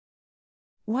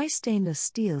Why stainless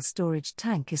steel storage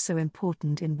tank is so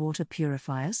important in water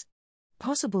purifiers?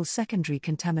 Possible secondary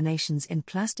contaminations in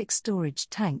plastic storage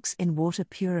tanks in water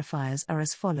purifiers are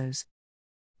as follows.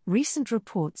 Recent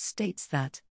reports states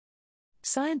that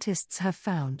scientists have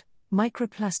found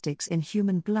microplastics in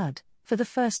human blood for the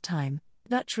first time.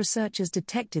 Dutch researchers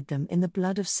detected them in the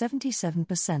blood of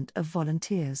 77% of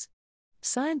volunteers.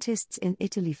 Scientists in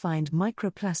Italy find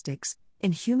microplastics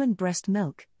in human breast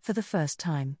milk for the first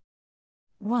time.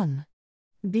 1.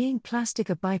 Being plastic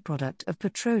a byproduct of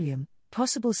petroleum,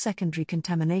 possible secondary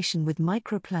contamination with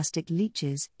microplastic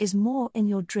leaches is more in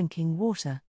your drinking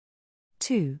water.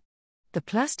 2. The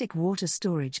plastic water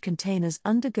storage containers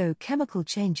undergo chemical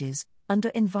changes under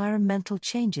environmental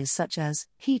changes such as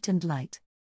heat and light.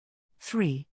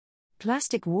 3.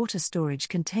 Plastic water storage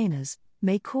containers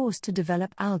may cause to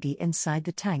develop algae inside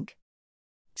the tank.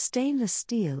 Stainless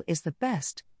steel is the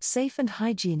best, safe and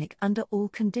hygienic under all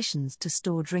conditions to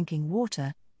store drinking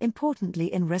water,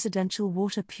 importantly in residential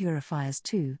water purifiers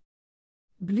too.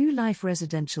 BlueLife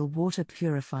residential water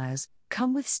purifiers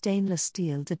come with stainless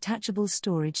steel detachable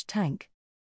storage tank.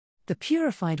 The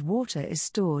purified water is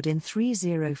stored in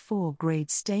 304 grade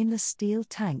stainless steel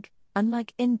tank,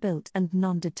 unlike inbuilt and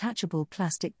non-detachable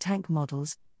plastic tank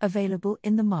models available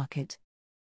in the market.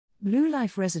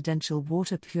 BlueLife residential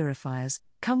water purifiers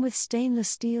come with stainless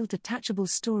steel detachable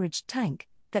storage tank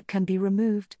that can be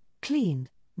removed, cleaned,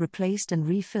 replaced and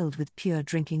refilled with pure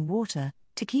drinking water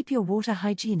to keep your water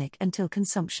hygienic until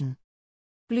consumption.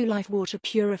 BlueLife water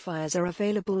purifiers are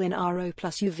available in RO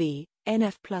plus UV,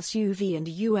 NF plus UV and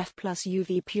UF plus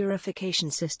UV purification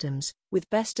systems, with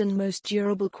best and most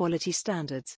durable quality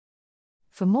standards.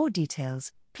 For more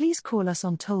details, please call us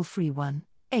on toll-free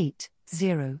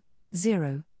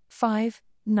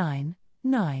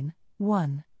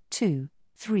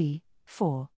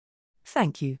 1-800-599-1234.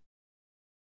 Thank you.